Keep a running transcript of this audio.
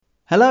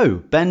Hello,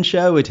 Ben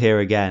Sherwood here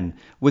again.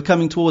 We're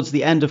coming towards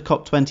the end of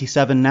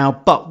COP27 now,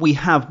 but we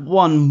have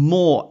one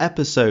more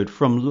episode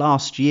from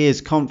last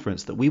year's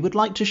conference that we would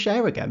like to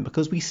share again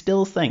because we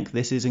still think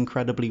this is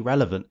incredibly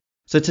relevant.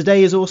 So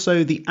today is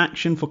also the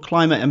Action for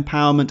Climate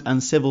Empowerment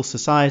and Civil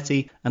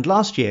Society, and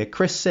last year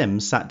Chris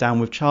Sims sat down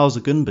with Charles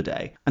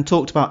Ogunbode and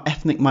talked about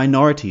ethnic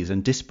minorities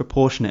and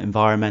disproportionate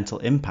environmental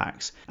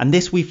impacts. And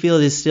this we feel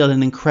is still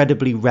an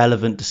incredibly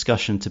relevant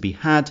discussion to be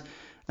had,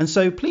 and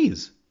so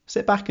please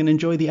sit back and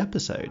enjoy the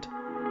episode.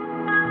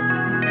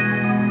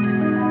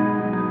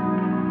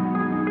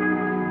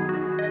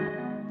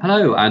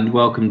 Hello and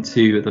welcome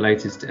to the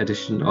latest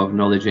edition of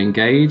Knowledge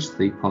Engaged,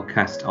 the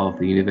podcast of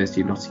the University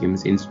of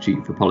Nottingham's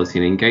Institute for Policy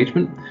and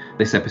Engagement.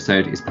 This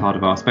episode is part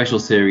of our special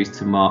series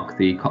to mark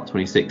the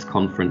COP26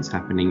 conference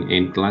happening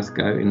in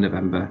Glasgow in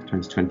November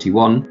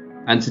 2021.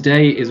 And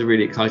today is a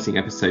really exciting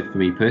episode for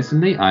me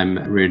personally. I'm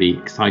really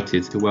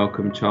excited to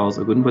welcome Charles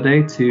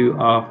Ogunbode to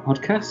our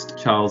podcast.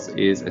 Charles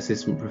is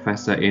Assistant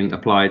Professor in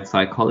Applied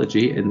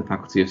Psychology in the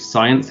Faculty of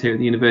Science here at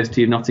the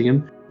University of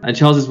Nottingham. And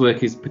Charles's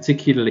work is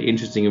particularly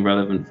interesting and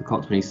relevant for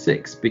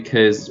COP26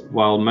 because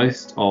while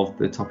most of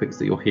the topics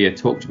that you'll hear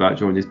talked about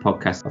during this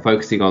podcast are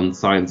focusing on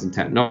science and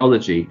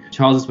technology,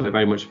 Charles's work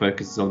very much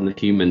focuses on the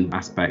human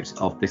aspect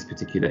of this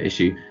particular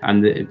issue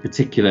and the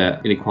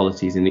particular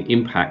inequalities in the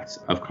impact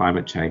of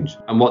climate change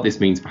and what this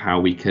means for how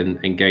we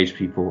can engage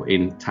people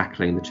in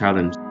tackling the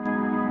challenge.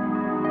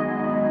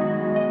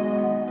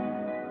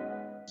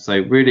 So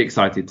really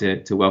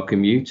excited to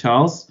welcome you,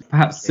 Charles.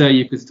 Perhaps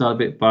you could start a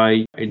bit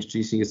by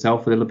introducing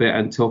yourself a little bit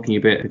and talking a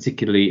bit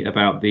particularly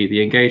about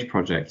the Engage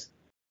project.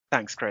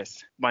 Thanks,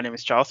 Chris. My name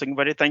is Charles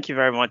Ogunbode. Thank you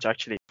very much,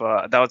 actually.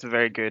 But that was a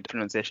very good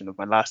pronunciation of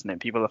my last name.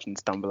 People often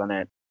stumble on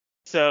it.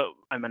 So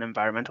I'm an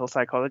environmental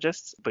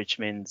psychologist, which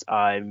means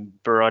I'm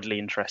broadly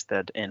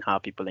interested in how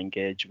people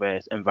engage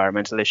with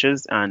environmental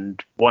issues.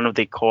 And one of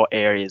the core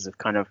areas of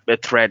kind of a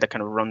thread that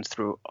kind of runs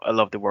through a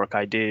lot of the work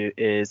I do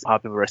is how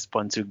people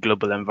respond to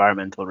global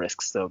environmental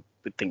risks. So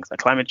with things like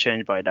climate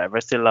change,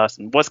 biodiversity loss.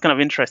 And what's kind of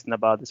interesting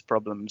about these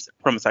problems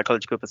from a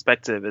psychological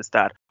perspective is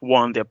that,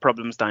 one, they're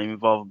problems that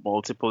involve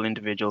multiple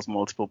individuals,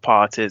 multiple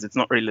parties. It's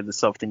not really the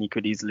sort of thing you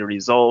could easily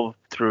resolve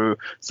through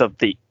sort of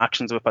the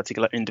actions of a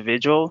particular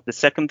individual. The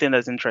second thing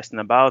that's interesting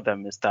about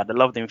them is that a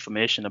lot of the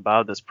information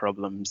about those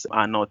problems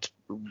are not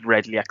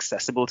readily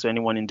accessible to any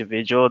one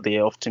individual. They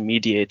are often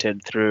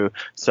mediated through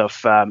sort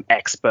of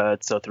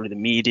experts or through the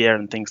media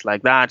and things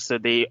like that. So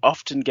they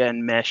often get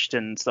enmeshed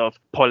in sort of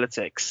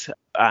politics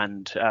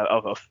and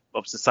of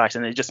society,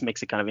 and it just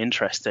makes it kind of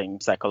interesting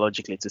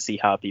psychologically to see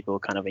how people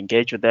kind of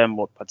engage with them,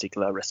 what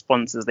particular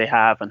responses they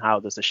have, and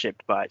how those are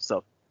shaped by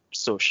sort of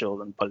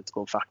social and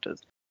political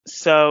factors.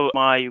 So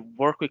my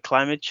work with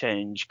climate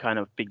change kind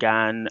of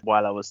began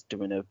while I was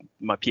doing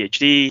my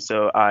PhD.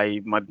 So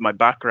my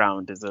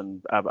background is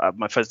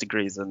my first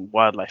degree is in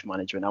wildlife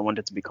management. I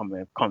wanted to become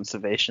a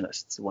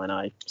conservationist when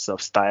I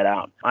sort of started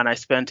out, and I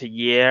spent a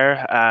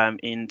year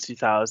in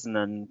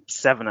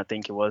 2007, I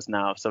think it was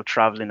now, so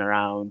traveling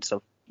around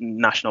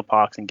national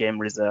parks and game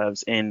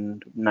reserves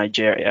in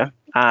Nigeria,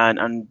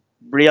 and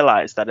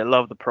realized that a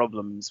lot of the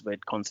problems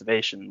with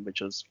conservation,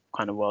 which was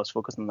kind of what I was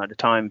focused on at the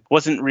time,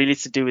 wasn't really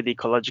to do with the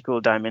ecological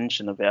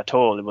dimension of it at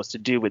all. It was to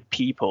do with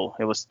people.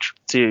 It was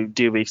to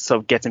do with sort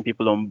of getting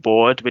people on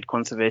board with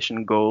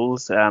conservation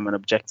goals and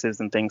objectives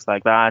and things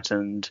like that.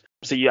 And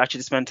so you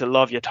actually spent a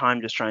lot of your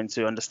time just trying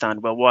to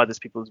understand, well, what are these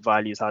people's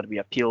values? How do we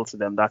appeal to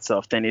them? That sort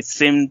of thing. It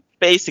seemed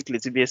basically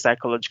to be a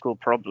psychological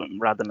problem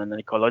rather than an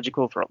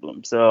ecological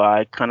problem. So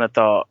I kind of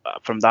thought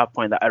from that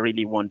point that I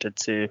really wanted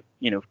to,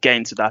 get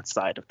into that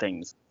side of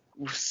things.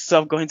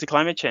 So going to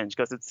climate change,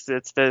 because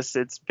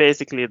it's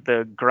basically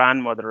the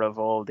grandmother of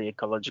all the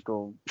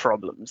ecological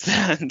problems.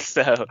 And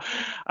so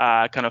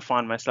I kind of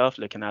found myself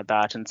looking at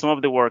that. And some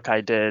of the work I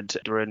did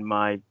during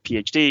my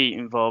PhD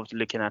involved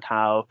looking at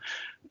how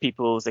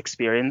people's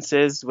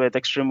experiences with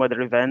extreme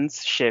weather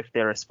events shape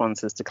their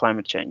responses to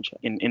climate change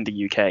in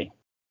the UK.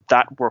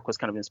 That work was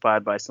kind of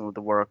inspired by some of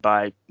the work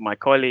by my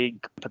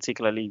colleague,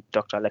 particularly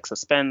Dr. Alexa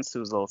Spence,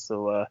 who's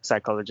also a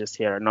psychologist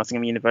here at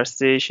Nottingham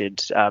University.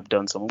 She'd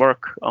done some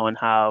work on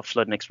how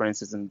flooding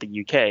experiences in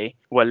the UK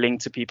were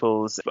linked to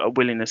people's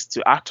willingness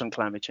to act on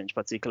climate change,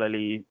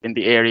 particularly in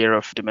the area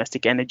of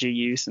domestic energy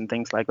use and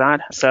things like that.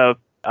 So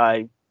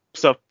I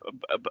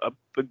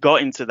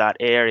got into that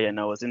area, and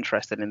I was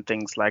interested in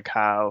things like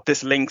how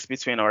this links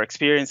between our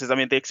experiences. I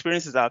mean, the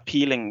experiences are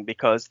appealing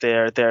because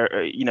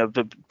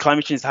the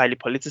climate change is highly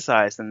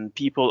politicized, and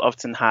people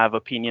often have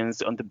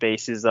opinions on the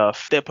basis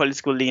of their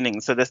political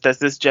leanings. So there's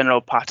this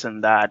general pattern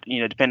that,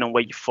 depending on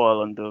where you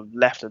fall on the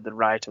left or the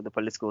right of the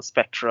political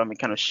spectrum, it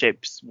kind of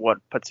shapes what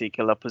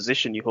particular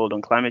position you hold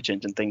on climate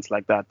change and things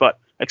like that. But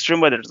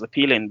extreme weather is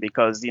appealing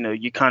because,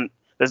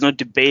 there's no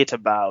debate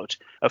about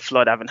a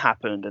flood having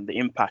happened and the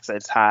impacts that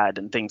it's had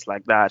and things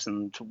like that,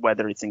 and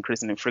whether it's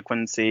increasing in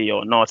frequency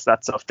or not,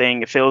 that sort of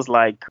thing. It feels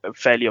like a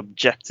fairly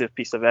objective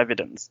piece of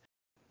evidence.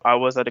 I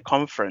was at a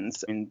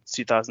conference in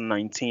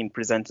 2019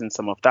 presenting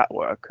some of that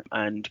work,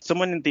 and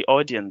someone in the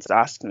audience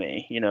asked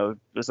me,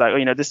 was like,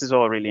 this is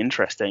all really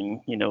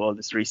interesting, all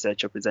this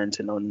research you're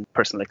presenting on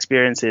personal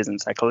experiences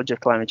and psychology of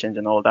climate change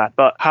and all that.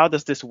 But how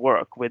does this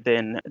work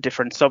within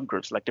different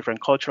subgroups, like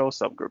different cultural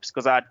subgroups?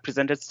 Because I had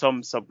presented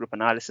some subgroup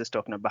analysis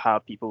talking about how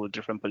people with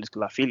different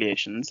political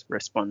affiliations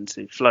respond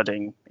to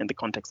flooding in the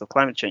context of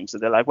climate change. So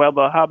they're like, well,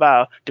 but how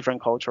about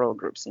different cultural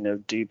groups?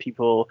 Do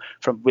people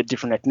with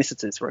different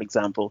ethnicities, for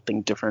example,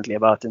 think differently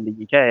about in the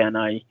UK? And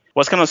I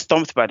was kind of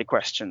stumped by the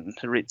question,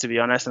 to be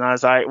honest. And I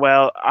was like,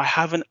 well,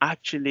 I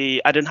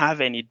don't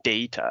have any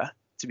data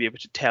to be able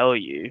to tell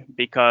you,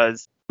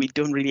 because we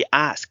don't really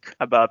ask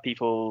about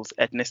people's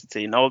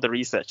ethnicity. In all the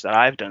research that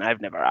I've done,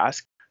 I've never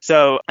asked.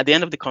 So at the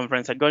end of the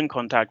conference, I got in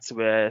contact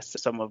with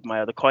some of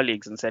my other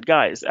colleagues and said,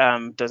 guys,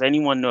 does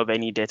anyone know of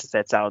any data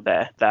sets out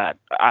there that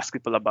ask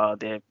people about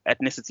their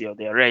ethnicity or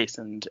their race,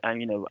 and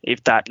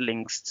if that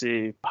links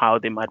to how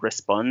they might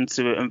respond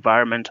to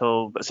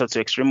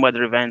to extreme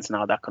weather events, and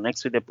how that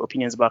connects with their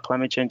opinions about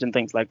climate change and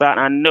things like that?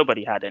 And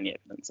nobody had any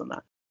evidence on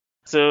that.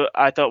 So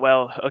I thought,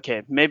 well,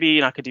 okay, maybe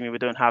in academia we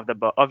don't have that,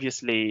 but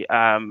obviously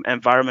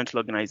environmental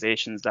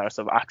organizations that are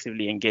sort of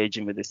actively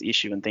engaging with this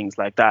issue and things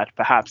like that,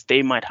 perhaps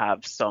they might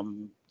have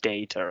some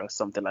data or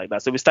something like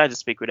that. So we started to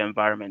speak with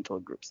environmental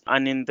groups.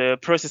 And in the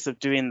process of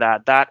doing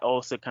that, that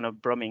also kind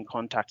of brought me in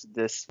contact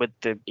with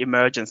the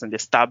emergence and the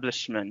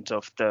establishment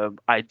of the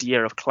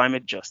idea of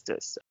climate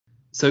justice.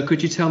 So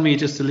could you tell me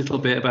just a little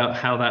bit about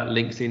how that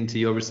links into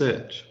your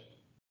research?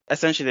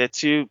 Essentially, there are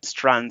two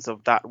strands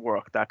of that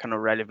work that are kind of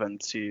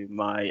relevant to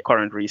my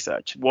current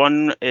research.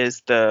 One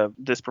is the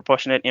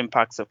disproportionate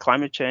impacts of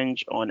climate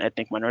change on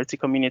ethnic minority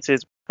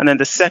communities. And then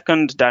the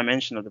second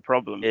dimension of the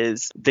problem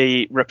is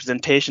the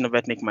representation of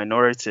ethnic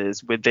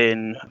minorities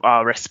within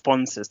our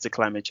responses to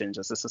climate change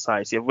as a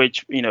society, of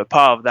which,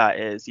 part of that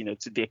is,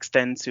 to the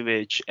extent to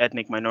which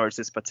ethnic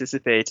minorities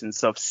participate in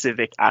sort of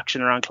civic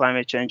action around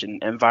climate change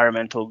and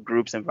environmental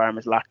groups,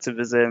 environmental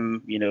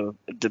activism,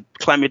 the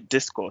climate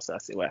discourse,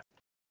 as it were.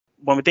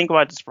 When we think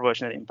about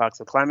disproportionate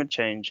impacts of climate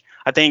change,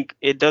 I think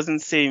it doesn't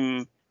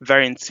seem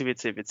very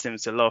intuitive, it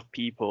seems to a lot of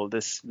people,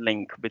 this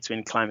link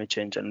between climate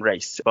change and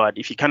race. But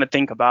if you kind of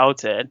think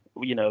about it,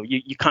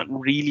 you can't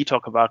really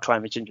talk about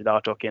climate change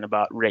without talking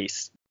about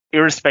race,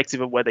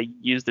 irrespective of whether you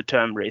use the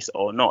term race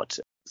or not.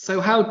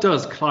 So how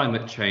does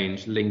climate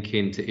change link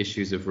into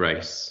issues of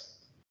race?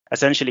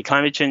 Essentially,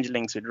 climate change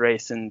links with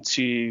race in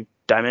two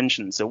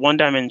dimensions. So one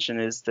dimension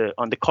is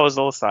on the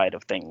causal side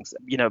of things.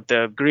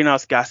 The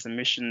greenhouse gas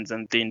emissions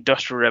and the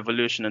industrial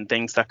revolution and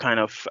things that kind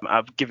of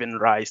have given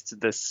rise to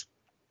this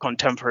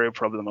contemporary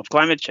problem of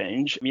climate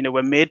change,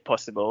 were made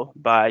possible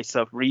by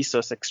sort of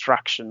resource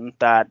extraction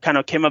that kind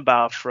of came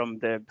about from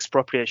the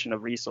expropriation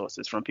of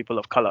resources from people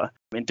of color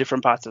in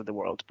different parts of the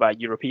world by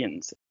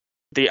Europeans.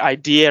 The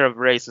idea of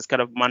race was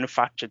kind of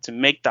manufactured to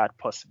make that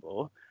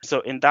possible.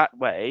 So in that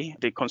way,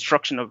 the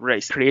construction of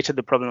race created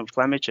the problem of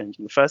climate change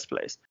in the first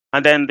place.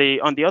 And then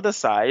on the other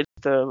side,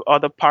 the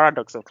other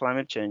paradox of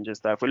climate change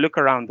is that if we look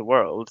around the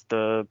world,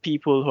 the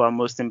people who are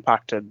most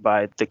impacted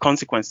by the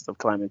consequences of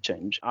climate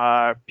change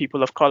are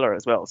people of color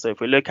as well. So if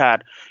we look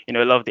at, a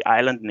lot of the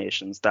island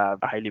nations that are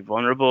highly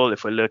vulnerable,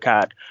 if we look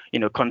at,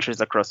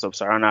 countries across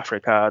sub-Saharan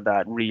Africa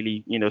that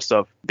really,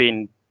 sort of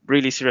been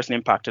really seriously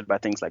impacted by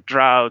things like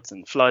droughts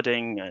and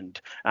flooding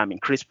and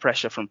increased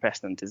pressure from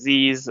pest and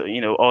disease,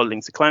 all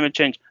linked to climate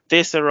change.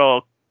 These are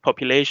all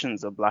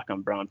populations of black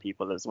and brown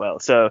people as well.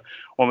 So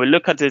when we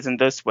look at it in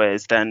those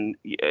ways, then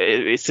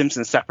it seems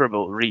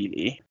inseparable,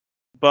 really.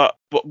 But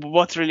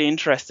what's really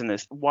interesting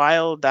is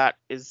while that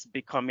is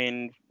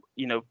becoming,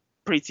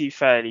 pretty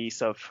fairly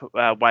sort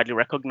of widely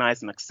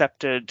recognized and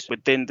accepted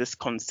within this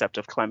concept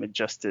of climate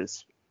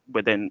justice,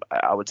 within,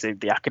 I would say,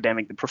 the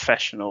academic, the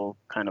professional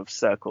kind of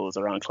circles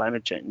around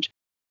climate change,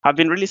 I've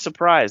been really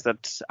surprised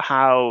at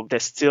how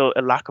there's still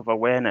a lack of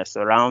awareness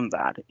around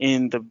that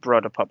in the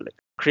broader public.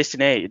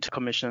 Christian Aid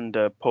commissioned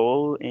a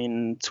poll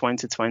in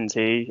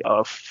 2020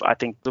 of, I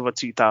think, over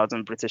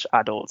 2,000 British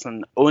adults,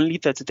 and only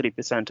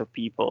 33% of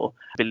people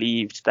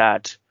believed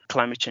that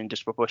climate change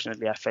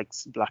disproportionately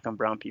affects black and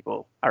brown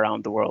people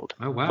around the world.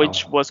 Oh, wow.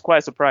 Which was quite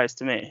a surprise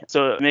to me.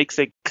 So it makes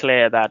it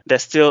clear that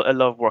there's still a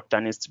lot of work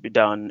that needs to be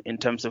done in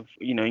terms of,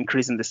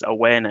 increasing this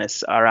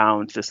awareness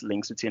around this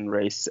links between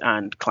race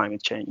and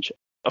climate change.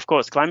 Of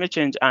course, climate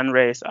change and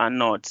race are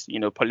not,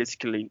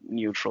 politically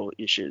neutral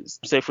issues.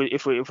 So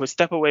if we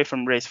step away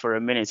from race for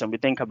a minute and we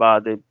think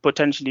about the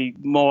potentially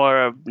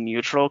more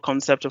neutral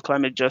concept of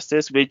climate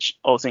justice, which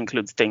also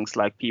includes things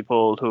like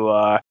people who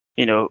are,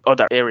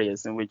 other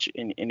areas in which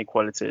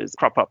inequalities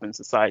crop up in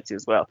society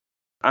as well.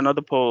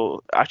 Another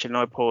poll, actually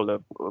not a poll, a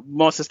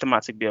more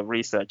systematic bit of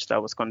research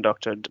that was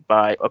conducted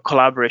by a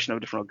collaboration of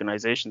different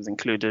organizations,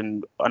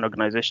 including an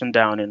organization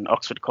down in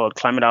Oxford called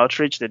Climate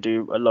Outreach. They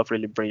do a lot of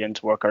really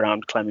brilliant work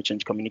around climate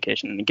change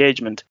communication and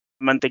engagement.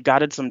 And they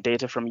gathered some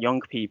data from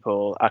young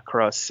people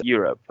across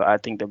Europe. I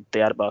think they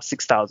had about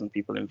 6,000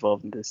 people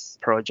involved in this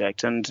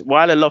project. And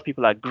while a lot of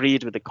people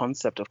agreed with the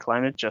concept of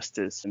climate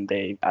justice and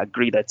they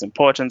agreed that it's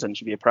important and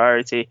should be a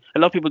priority, a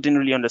lot of people didn't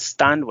really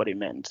understand what it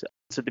meant.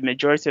 So the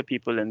majority of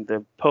people in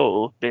the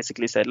poll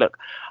basically said, look,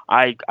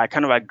 I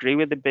kind of agree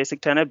with the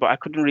basic tenet, but I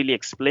couldn't really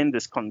explain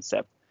this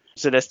concept.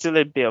 So there's still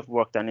a bit of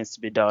work that needs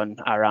to be done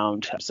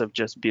around sort of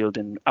just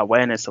building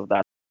awareness of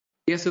that.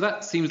 Yeah, so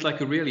that seems like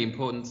a really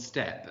important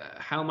step.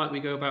 How might we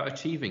go about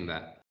achieving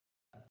that?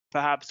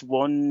 Perhaps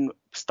one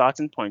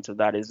starting point of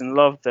that is in a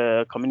lot of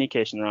the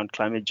communication around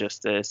climate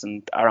justice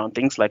and around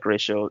things like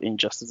racial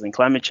injustice and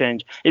climate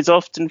change, it's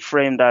often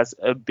framed as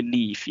a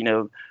belief,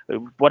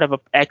 whatever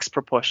X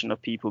proportion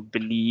of people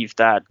believe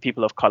that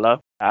people of color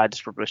are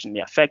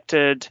disproportionately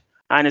affected.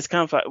 And it's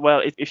kind of like,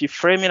 well, if you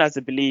frame it as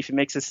a belief, it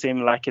makes it seem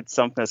like it's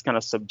something that's kind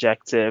of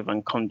subjective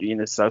and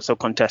so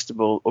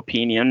contestable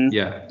opinion,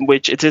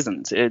 which it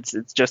isn't. It's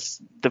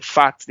just the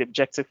facts, the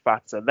objective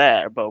facts are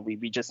there, but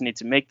we just need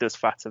to make those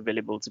facts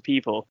available to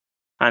people.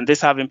 And this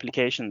have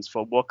implications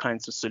for what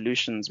kinds of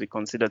solutions we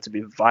consider to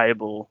be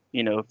viable,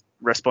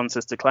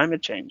 responses to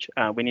climate change.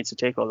 We need to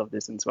take all of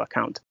this into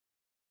account.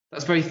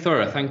 That's very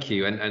thorough, thank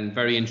you, and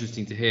very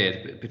interesting to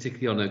hear,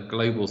 particularly on a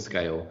global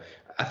scale.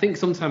 I think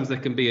sometimes there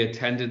can be a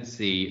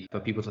tendency for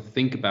people to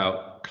think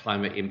about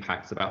climate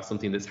impacts, about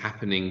something that's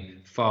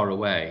happening far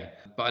away.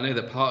 But I know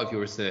that part of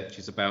your research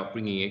is about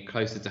bringing it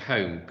closer to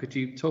home. Could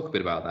you talk a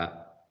bit about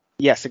that?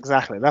 Yes,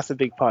 exactly. That's a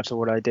big part of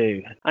what I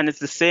do. And it's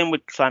the same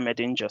with climate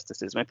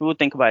injustices. When people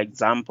think about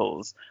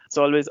examples, it's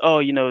always,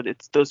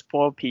 it's those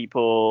poor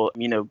people,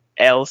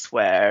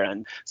 elsewhere.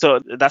 And so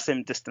that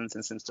same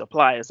distancing seems to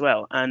apply as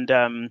well.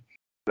 And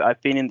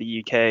I've been in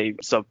the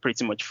UK, so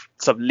pretty much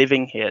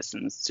living here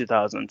since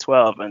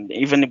 2012. And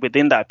even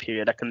within that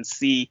period, I can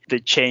see the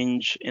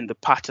change in the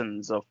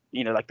patterns of,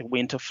 like the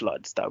winter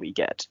floods that we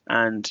get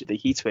and the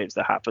heat waves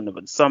that happen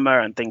over the summer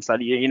and things like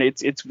that.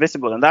 It's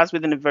visible. And that's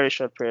within a very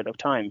short period of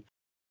time.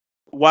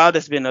 While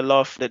there's been a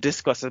lot of the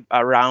discourse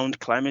around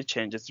climate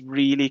change, it's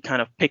really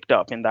kind of picked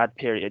up in that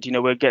period.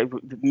 We'll get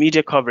the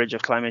media coverage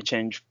of climate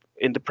change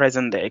in the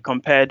present day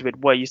compared with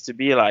what used to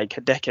be like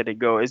a decade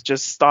ago is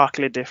just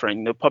starkly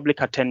different. Public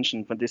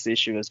attention for this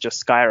issue has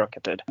just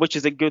skyrocketed, which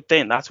is a good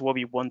thing. That's what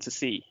we want to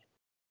see.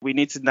 We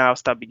need to now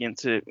begin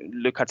to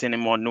look at it in a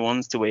more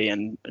nuanced way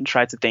and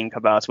try to think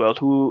about, well,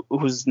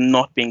 who's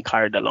not being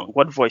carried along?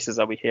 What voices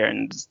are we hearing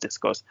in this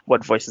discourse?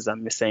 What voices are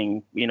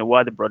missing? What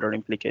are the broader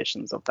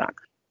implications of that?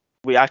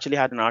 We actually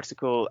had an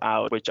article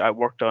out, which I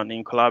worked on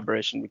in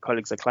collaboration with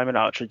colleagues at Climate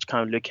Outreach,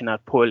 kind of looking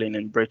at polling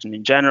in Britain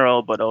in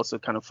general, but also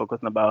kind of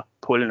focusing about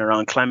polling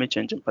around climate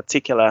change in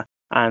particular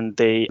and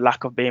the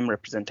lack of BAME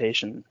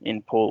representation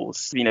in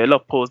polls. A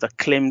lot of polls that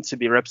claim to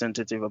be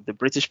representative of the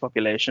British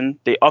population,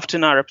 they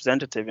often are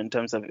representative in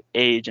terms of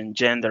age and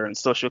gender and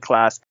social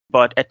class,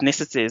 but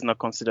ethnicity is not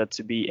considered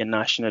to be a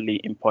nationally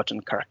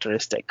important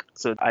characteristic.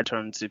 So I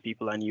turned to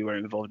people I knew were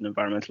involved in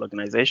environmental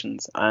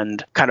organizations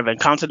and kind of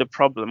encountered a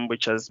problem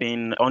which has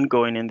been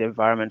ongoing in the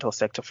environmental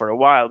sector for a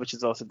while, which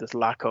is also this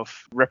lack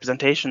of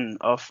representation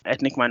of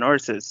ethnic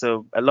minorities.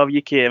 So a lot of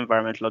UK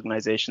environmental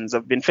organizations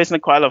have been facing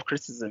quite a lot of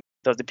criticism.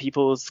 There's the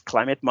People's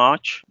Climate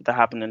March that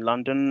happened in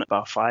London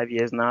about 5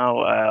 years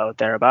now,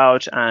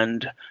 thereabout.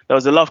 And there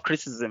was a lot of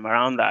criticism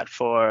around that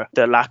for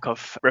the lack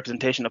of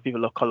representation of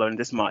people of color in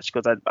this march.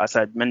 Because as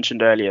I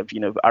mentioned earlier,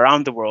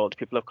 around the world,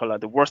 people of color are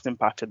the worst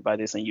impacted by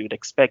this. And you would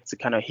expect to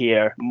kind of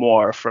hear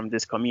more from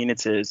these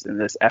communities in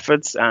these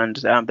efforts. And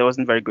there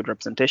wasn't very good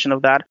representation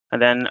of that. And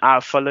then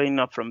following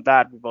up from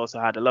that, we've also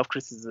had a lot of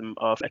criticism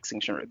of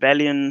Extinction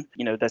Rebellion.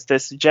 There's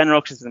this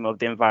general criticism of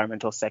the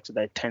environmental sector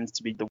that tends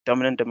to be the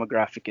dominant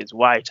demographic is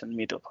white and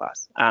middle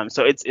class.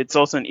 So it's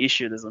also an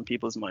issue that's on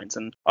people's minds.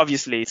 And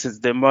obviously, since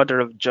the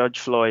murder of George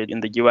Floyd in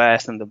the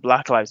US and the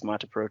Black Lives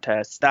Matter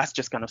protests, that's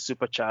just kind of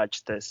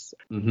supercharged this.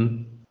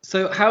 Mm-hmm.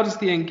 So how does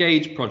the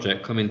Engage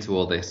project come into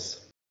all this?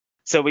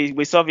 So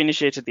we sort of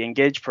initiated the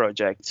Engage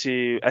project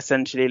to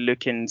essentially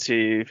look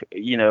into,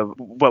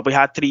 we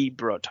had three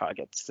broad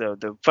targets. So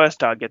the first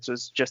target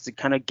was just to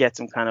kind of get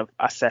some kind of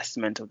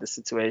assessment of the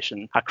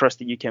situation across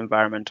the UK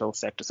environmental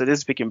sector. So this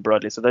is speaking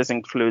broadly. So this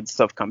includes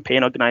sort of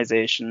campaign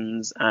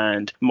organizations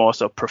and more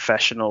sort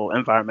of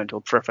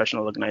environmental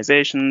professional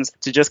organizations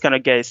to just kind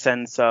of get a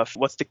sense of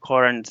what's the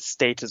current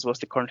status, what's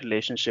the current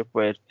relationship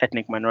with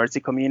ethnic minority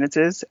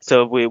communities.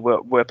 So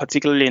we're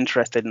particularly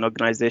interested in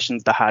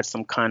organizations that had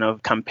some kind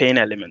of campaign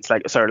elements,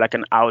 like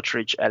an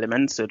outreach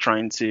element, so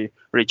trying to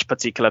reach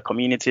particular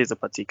communities or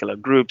particular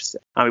groups.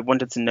 And we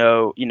wanted to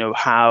know,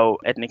 how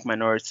ethnic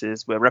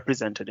minorities were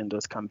represented in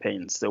those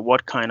campaigns. So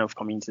what kind of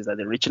communities are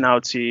they reaching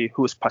out to,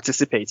 who's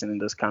participating in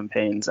those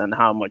campaigns, and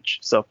how much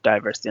sort of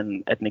diversity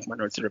and ethnic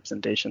minority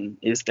representation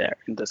is there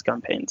in those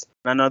campaigns.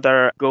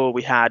 Another goal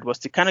we had was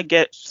to kind of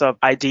get some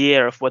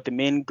idea of what the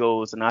main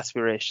goals and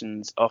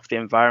aspirations of the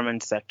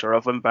environment sector,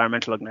 of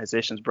environmental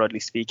organizations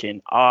broadly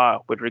speaking,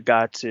 are with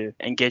regard to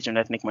engaging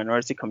ethnic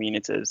minority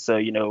communities. So,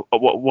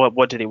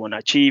 what do they want to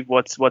achieve?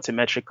 What's a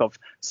metric of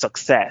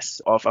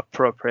success, of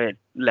appropriate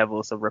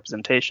levels of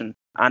representation?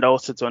 and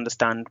also to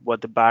understand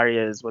what the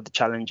barriers, what the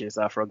challenges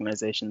are for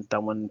organizations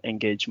that want to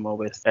engage more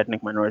with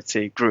ethnic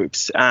minority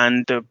groups.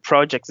 And the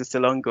project is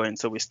still ongoing.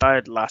 So we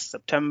started last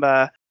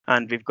September.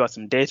 And we've got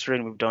some data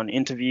in. We've done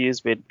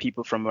interviews with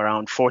people from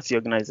around 40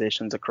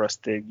 organizations across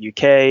the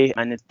UK.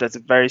 And there's a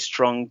very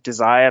strong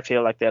desire. I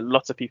feel like there are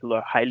lots of people who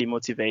are highly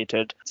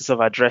motivated to sort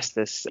of address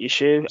this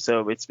issue.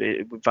 So we've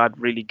had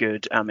really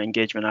good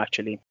engagement,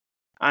 actually.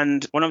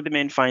 And one of the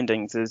main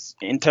findings is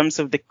in terms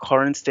of the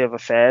current state of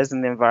affairs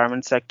in the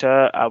environment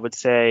sector, I would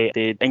say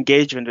the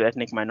engagement with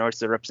ethnic minorities,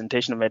 the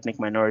representation of ethnic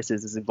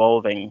minorities is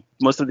evolving.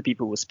 Most of the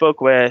people we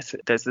spoke with,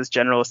 there's this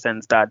general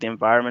sense that the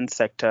environment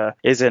sector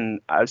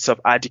isn't sort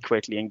of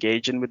adequately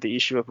engaging with the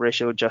issue of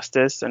racial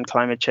justice and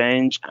climate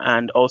change,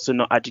 and also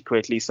not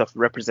adequately sort of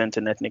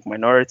representing ethnic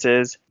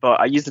minorities.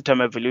 But I use the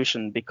term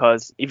evolution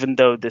because even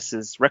though this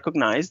is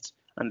recognized,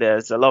 and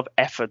there's a lot of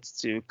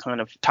efforts to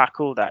kind of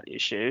tackle that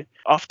issue,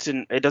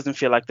 often it doesn't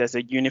feel like there's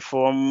a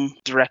uniform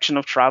direction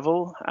of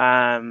travel.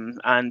 And,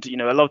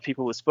 a lot of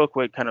people we spoke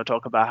with kind of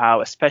talk about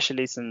how,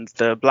 especially since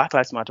the Black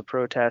Lives Matter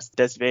protest,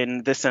 there's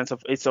been this sense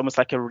of it's almost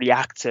like a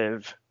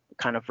reactive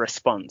kind of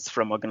response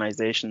from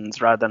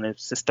organizations rather than a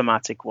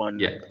systematic one.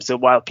 Yeah. So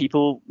while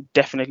people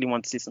definitely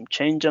want to see some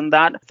change on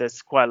that,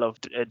 there's quite a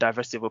lot of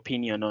diversity of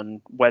opinion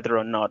on whether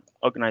or not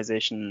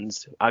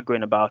organizations are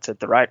going about it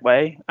the right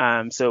way.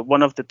 So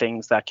one of the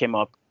things that came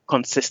up,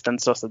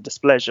 consistent source of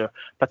displeasure,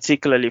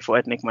 particularly for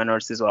ethnic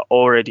minorities who are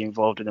already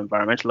involved in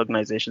environmental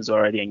organizations,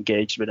 already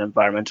engaged with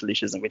environmental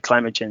issues and with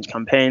climate change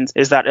campaigns,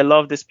 is that a lot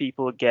of these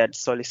people get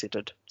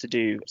solicited to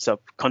do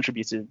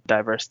contribute to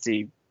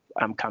diversity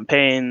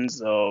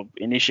campaigns or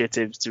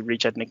initiatives to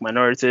reach ethnic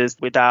minorities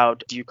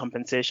without due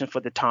compensation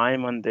for the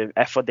time and the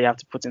effort they have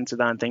to put into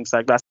that and things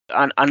like that.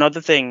 And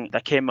another thing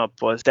that came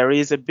up was there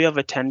is a bit of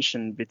a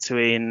tension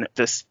between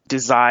this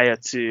desire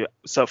to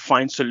sort of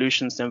find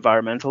solutions to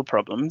environmental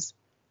problems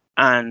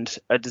and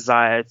a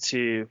desire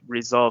to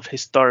resolve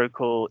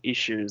historical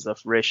issues of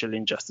racial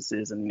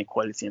injustices and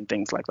inequality and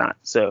things like that.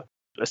 So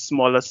a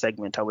smaller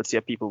segment, I would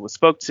say, people we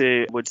spoke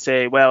to would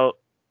say, well,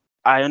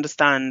 I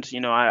understand,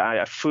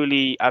 I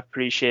fully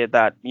appreciate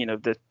that,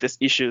 these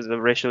issues of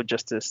racial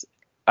justice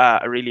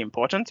are really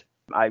important.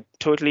 I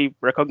totally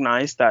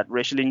recognize that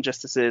racial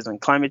injustices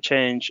and climate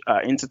change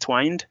are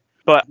intertwined.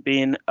 But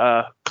being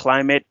a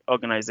climate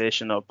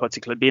organization, or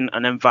particularly being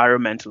an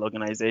environmental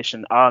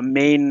organization, our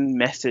main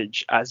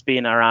message has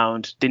been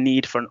around the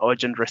need for an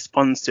urgent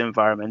response to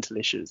environmental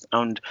issues.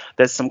 And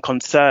there's some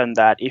concern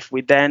that if we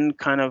then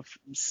kind of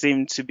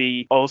seem to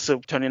be also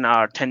turning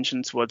our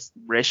attention towards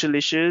racial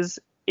issues,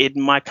 it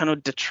might kind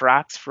of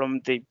detract from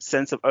the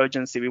sense of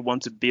urgency we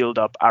want to build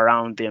up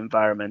around the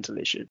environmental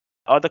issue.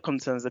 Other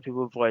concerns that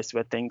people voiced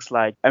were things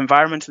like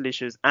environmental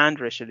issues and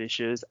racial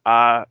issues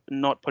are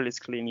not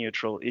politically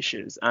neutral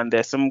issues. And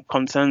there's some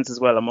concerns as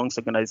well amongst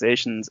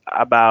organizations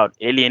about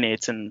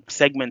alienating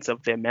segments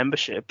of their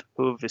membership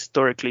who've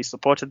historically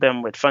supported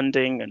them with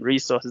funding and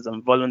resources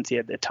and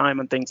volunteered their time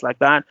and things like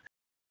that.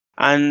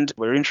 And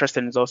we're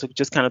interested in also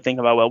just kind of think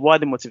about, well, what are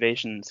the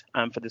motivations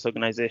for these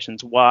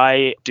organizations?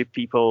 Why do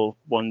people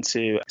want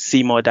to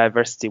see more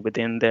diversity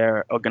within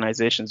their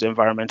organizations? The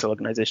environmental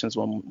organizations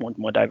want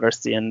more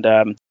diversity. And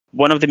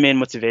one of the main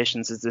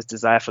motivations is this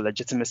desire for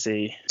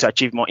legitimacy, to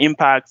achieve more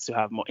impact, to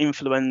have more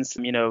influence.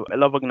 A lot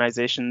of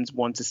organizations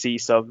want to see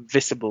sort of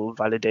visible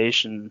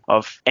validation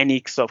of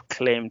any sort of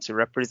claim to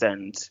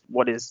represent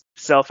what is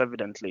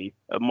self-evidently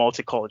a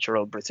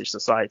multicultural British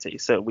society.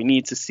 So we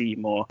need to see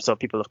more sort of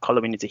people of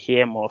color. We need to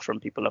hear more from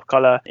people of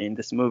color in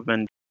this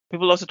movement.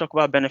 People also talk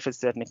about benefits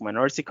to ethnic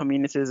minority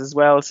communities as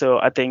well. So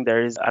I think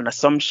there is an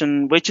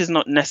assumption, which is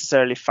not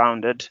necessarily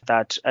founded,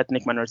 that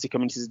ethnic minority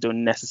communities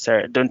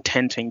don't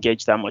tend to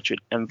engage that much with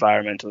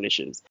environmental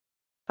issues.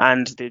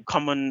 And the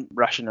common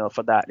rationale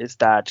for that is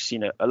that,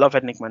 a lot of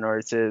ethnic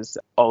minorities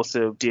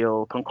also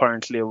deal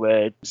concurrently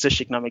with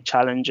socioeconomic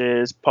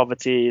challenges.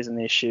 Poverty is an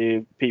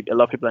issue. A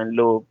lot of people are in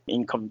low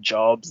income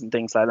jobs and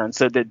things like that. And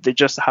so they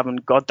just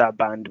haven't got that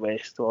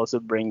bandwidth to also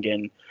bring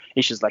in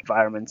issues like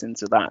environment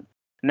into that.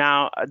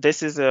 Now,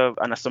 this is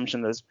an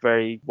assumption that's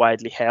very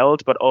widely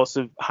held, but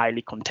also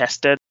highly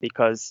contested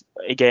because,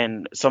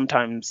 again,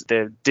 sometimes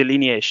the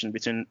delineation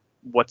between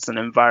what's an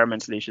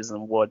environmental issue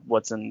and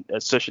what's a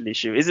social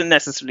issue isn't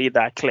necessarily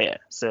that clear.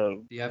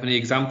 So, do you have any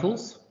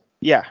examples?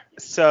 Yeah.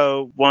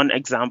 So one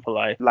example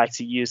I like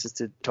to use is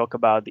to talk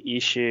about the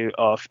issue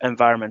of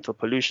environmental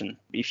pollution.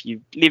 If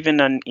you live in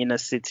an inner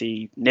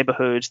city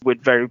neighborhood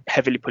with very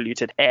heavily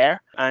polluted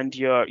air and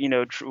you're,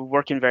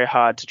 working very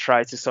hard to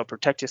try to sort of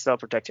protect yourself,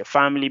 protect your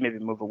family, maybe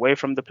move away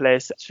from the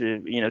place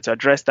to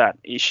address that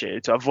issue,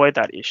 to avoid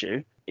that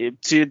issue.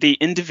 To the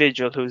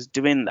individual who's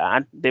doing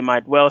that, they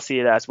might well see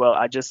it as, well,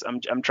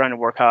 I'm trying to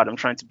work hard. I'm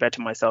trying to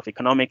better myself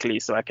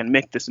economically so I can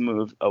make this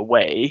move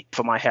away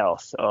for my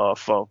health or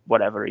for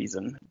whatever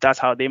reason. That's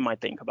how they might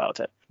think about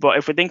it. But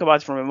if we think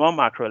about it from a more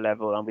macro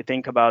level and we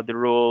think about the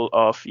role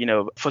of,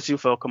 fossil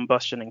fuel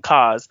combustion in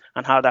cars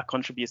and how that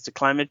contributes to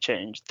climate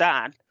change,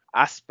 that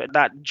aspect,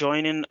 that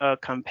joining a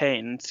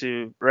campaign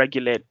to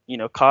regulate,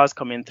 cars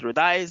coming through,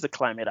 that is the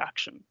climate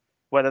action.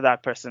 whether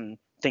that person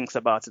thinks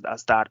about it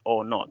as that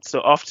or not. So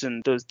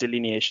often those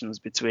delineations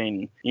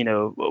between,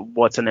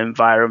 what's an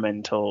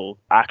environmental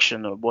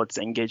action or what's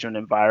engagement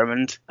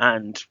environment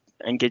and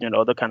engagement in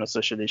other kind of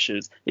social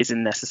issues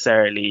isn't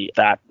necessarily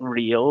that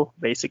real,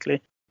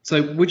 basically.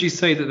 So would you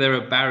say that there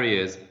are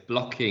barriers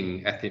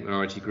blocking ethnic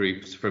minority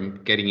groups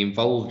from getting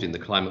involved in the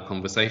climate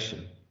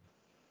conversation?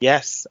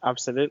 Yes,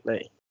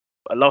 absolutely.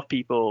 A lot of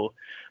people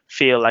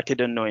feel like they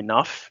don't know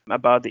enough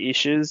about the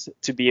issues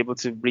to be able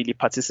to really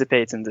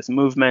participate in this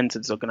movement,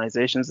 these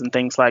organizations and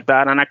things like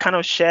that. And I kind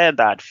of share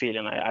that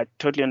feeling. I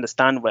totally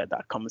understand where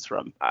that comes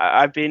from.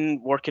 I've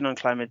been working on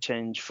climate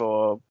change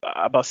for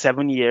about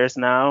 7 years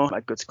now.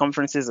 I go to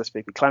conferences, I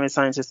speak with climate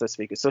scientists, I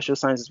speak with social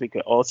scientists, I speak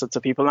with all sorts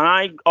of people. And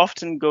I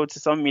often go to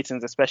some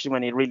meetings, especially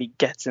when it really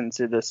gets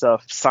into the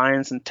sort of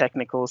science and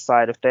technical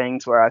side of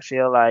things, where I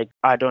feel like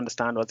I don't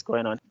understand what's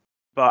going on.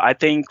 But I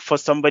think for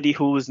somebody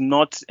who's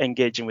not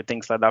engaging with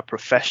things like that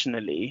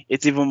professionally,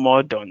 it's even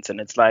more daunting.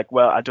 It's like,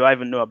 well, do I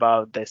even know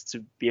about this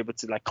to be able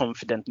to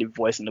confidently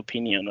voice an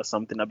opinion or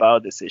something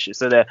about this issue?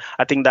 So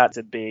I think that's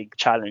a big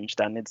challenge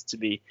that needs to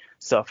be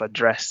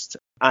addressed.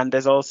 And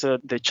there's also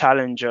the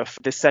challenge of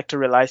the sector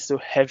relies so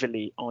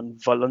heavily on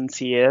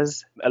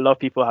volunteers. A lot of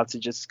people have to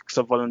just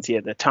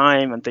volunteer their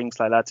time and things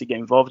like that to get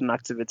involved in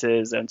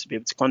activities and to be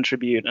able to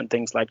contribute and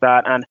things like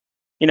that. And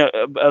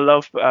a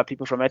lot of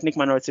people from ethnic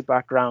minority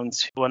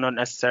backgrounds who are not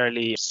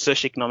necessarily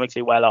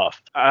socioeconomically well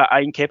off are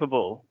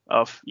incapable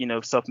of,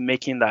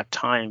 making that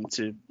time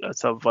to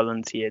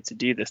volunteer to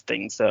do this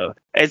thing. So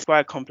it's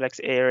quite a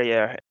complex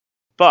area.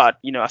 But,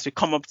 as we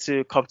come up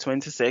to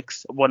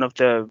COP26, one of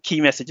the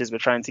key messages we're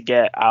trying to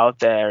get out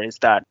there is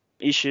that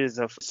issues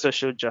of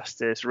social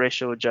justice,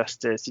 racial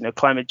justice,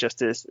 climate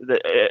justice,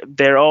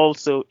 they're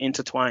also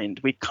intertwined.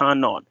 We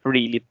cannot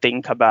really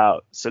think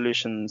about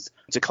solutions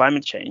to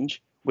climate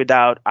change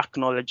without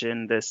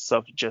acknowledging the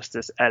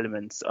justice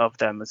elements of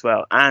them as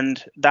well.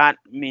 And that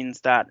means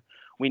that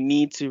we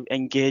need to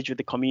engage with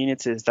the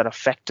communities that are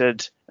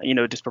affected,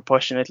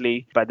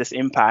 disproportionately by this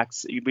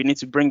impact. We need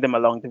to bring them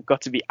along. They've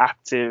got to be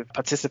active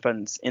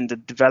participants in the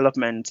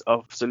development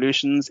of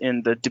solutions,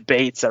 in the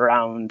debates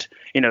around,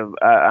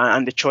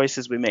 and the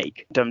choices we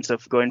make in terms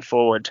of going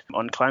forward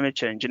on climate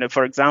change.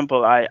 For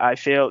example, I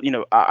feel,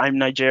 I'm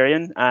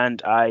Nigerian,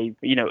 and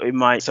in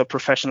my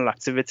professional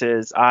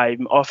activities,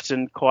 I'm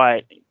often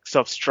quite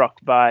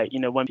struck by,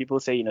 when people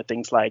say,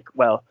 things like,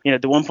 well, the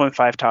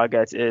 1.5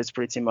 target is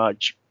pretty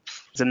much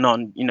a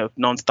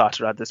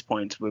non-starter at this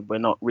point. We're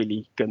not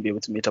really going to be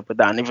able to meet up with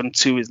that. And even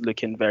 2 is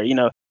looking very,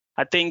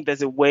 I think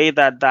there's a way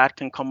that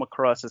can come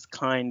across as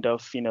kind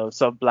of,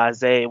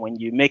 blasé when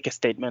you make a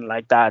statement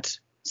like that,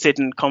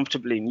 sitting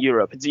comfortably in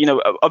Europe. It's,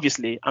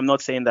 obviously, I'm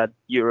not saying that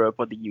Europe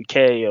or the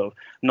UK or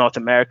North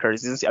America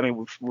is,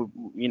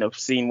 we've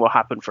seen what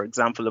happened, for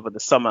example, over the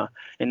summer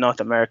in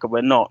North America.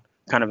 We're not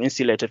kind of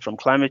insulated from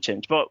climate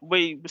change, but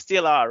we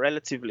still are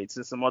relatively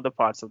to some other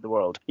parts of the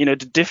world. The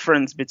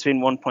difference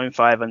between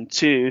 1.5 and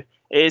 2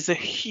 is a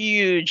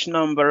huge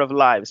number of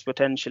lives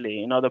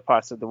potentially in other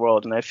parts of the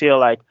world. And I feel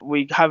like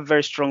we have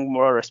very strong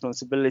moral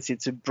responsibility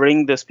to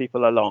bring those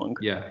people along.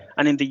 Yeah.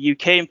 And in the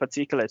UK in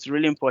particular, it's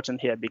really important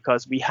here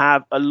because we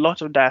have a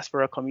lot of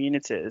diaspora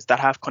communities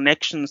that have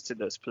connections to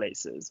those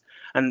places.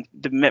 And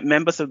the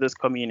members of those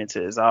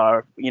communities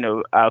are,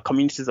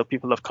 communities of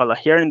people of color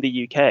here in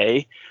the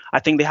UK. I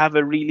think they have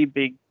a really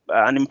big,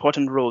 an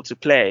important role to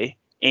play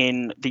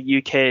in the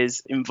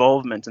UK's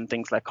involvement in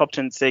things like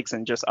COP26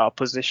 and just our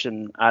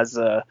position as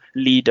a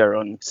leader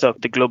on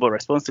the global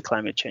response to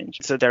climate change.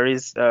 So there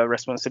is a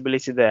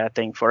responsibility there, I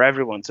think, for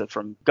everyone. So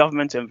from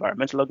government to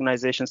environmental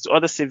organizations to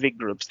other civic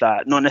groups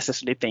that not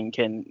necessarily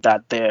thinking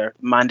that their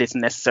mandate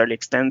necessarily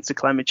extends to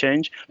climate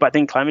change. But I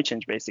think climate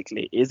change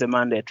basically is a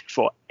mandate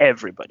for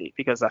everybody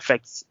because it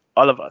affects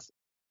all of us.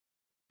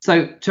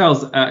 So,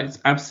 Charles, it's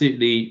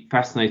absolutely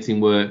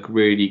fascinating work,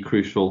 really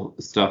crucial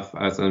stuff,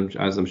 as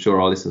I'm sure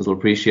our listeners will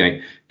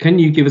appreciate. Can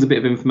you give us a bit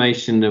of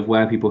information of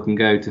where people can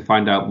go to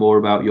find out more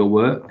about your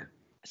work?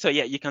 So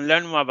yeah, you can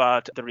learn more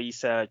about the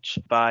research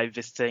by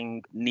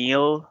visiting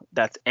NEEL,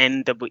 that's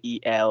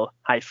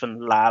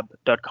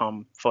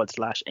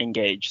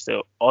NEEL-lab.com/engage.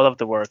 So all of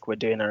the work we're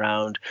doing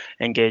around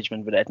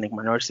engagement with ethnic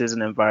minorities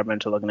and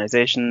environmental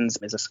organizations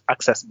is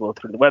accessible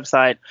through the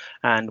website.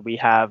 And we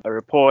have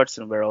reports,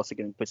 and we're also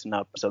going to be putting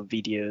up some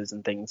videos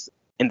and things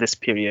in this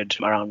period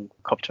around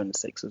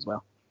COP26 as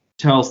well.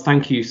 Charles,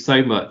 thank you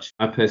so much.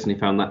 I personally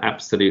found that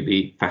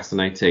absolutely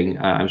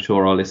fascinating. I'm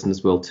sure our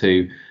listeners will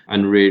too,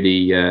 and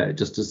really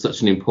just as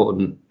such an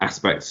important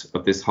aspect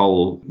of this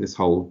whole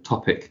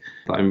topic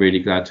that I'm really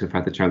glad to have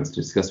had the chance to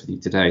discuss with you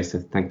today. So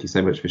thank you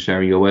so much for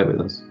sharing your work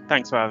with us.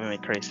 Thanks for having me,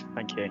 Chris.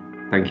 Thank you.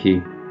 Thank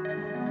you.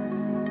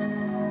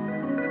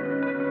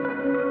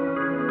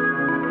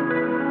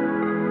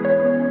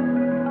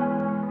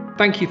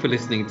 Thank you for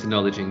listening to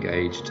Knowledge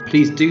Engaged.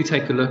 Please do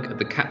take a look at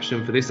the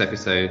caption for this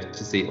episode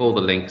to see all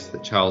the links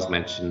that Charles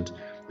mentioned,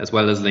 as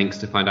well as links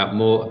to find out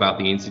more about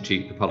the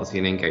Institute for Policy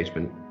and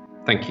Engagement.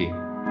 Thank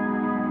you.